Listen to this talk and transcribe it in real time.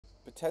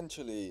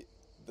Potentially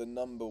the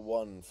number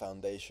one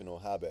foundational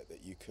habit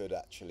that you could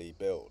actually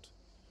build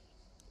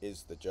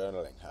is the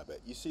journaling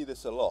habit. You see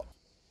this a lot,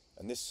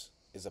 and this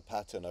is a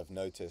pattern I've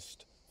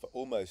noticed for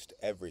almost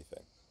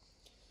everything.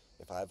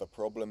 If I have a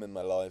problem in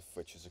my life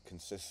which is a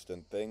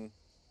consistent thing,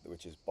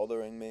 which is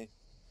bothering me,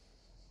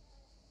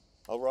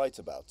 I'll write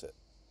about it.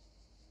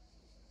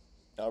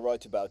 I'll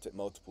write about it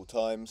multiple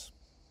times.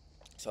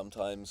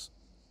 Sometimes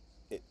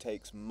it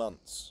takes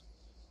months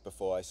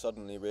before I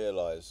suddenly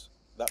realize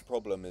that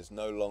problem is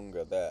no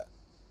longer there.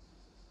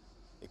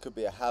 It could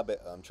be a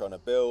habit I'm trying to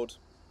build.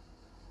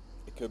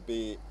 It could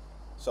be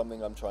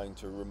something I'm trying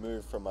to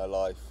remove from my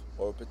life,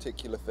 or a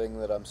particular thing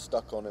that I'm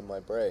stuck on in my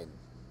brain.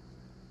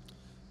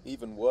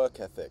 Even work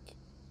ethic.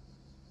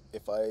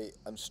 If I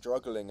am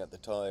struggling at the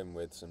time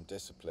with some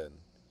discipline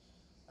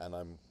and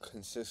I'm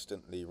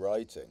consistently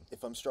writing,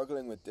 if I'm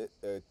struggling with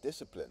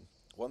discipline,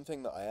 one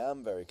thing that I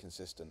am very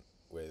consistent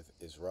with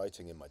is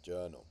writing in my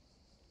journal.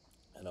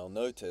 And I'll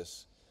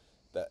notice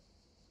that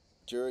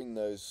during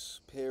those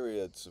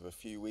periods of a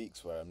few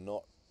weeks where I'm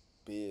not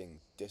being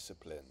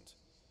disciplined,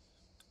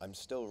 I'm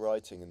still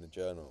writing in the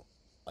journal.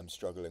 I'm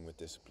struggling with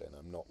discipline.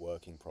 I'm not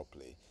working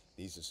properly.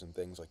 These are some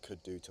things I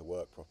could do to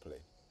work properly.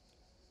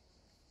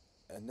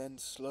 And then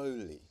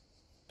slowly,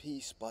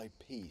 piece by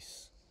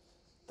piece,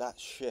 that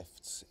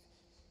shifts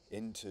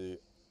into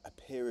a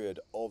period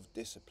of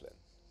discipline.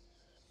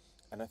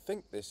 And I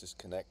think this is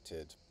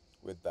connected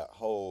with that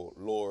whole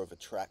law of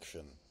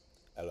attraction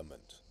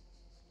element.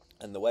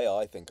 And the way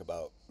I think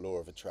about law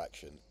of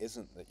attraction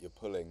isn't that you're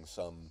pulling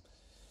some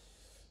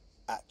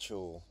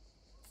actual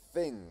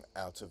thing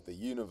out of the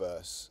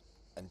universe,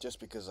 and just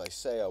because I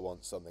say I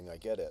want something, I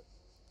get it.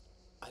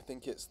 I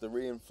think it's the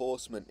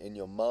reinforcement in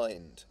your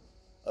mind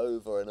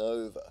over and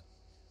over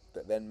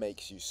that then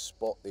makes you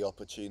spot the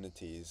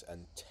opportunities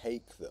and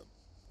take them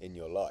in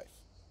your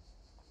life.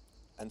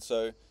 And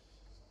so,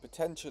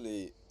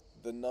 potentially,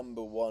 the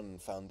number one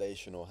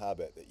foundational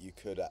habit that you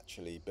could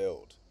actually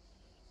build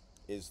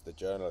is the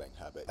journaling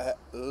habit. A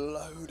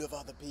load of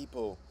other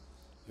people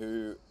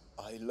who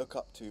I look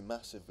up to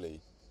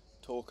massively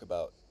talk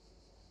about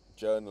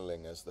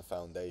journaling as the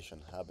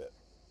foundation habit.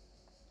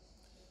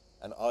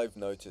 And I've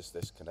noticed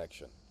this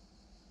connection.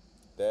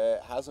 There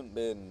hasn't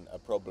been a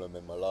problem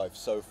in my life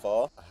so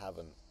far I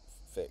haven't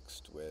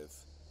fixed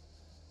with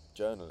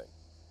journaling.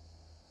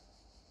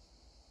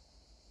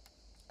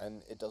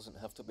 And it doesn't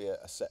have to be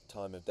a set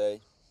time of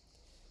day.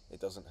 It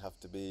doesn't have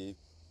to be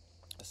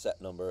a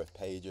set number of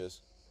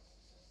pages.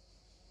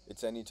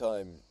 It's any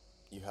time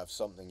you have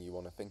something you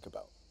want to think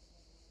about.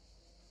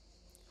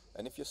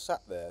 And if you're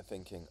sat there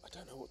thinking, I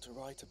don't know what to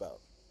write about,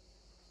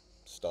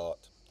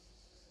 start.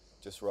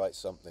 Just write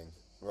something.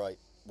 Write,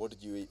 what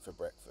did you eat for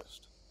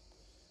breakfast?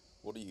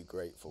 What are you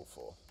grateful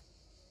for?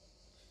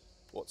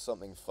 What's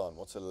something fun?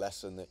 What's a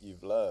lesson that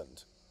you've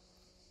learned?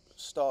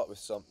 Start with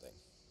something,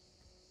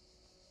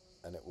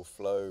 and it will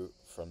flow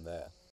from there.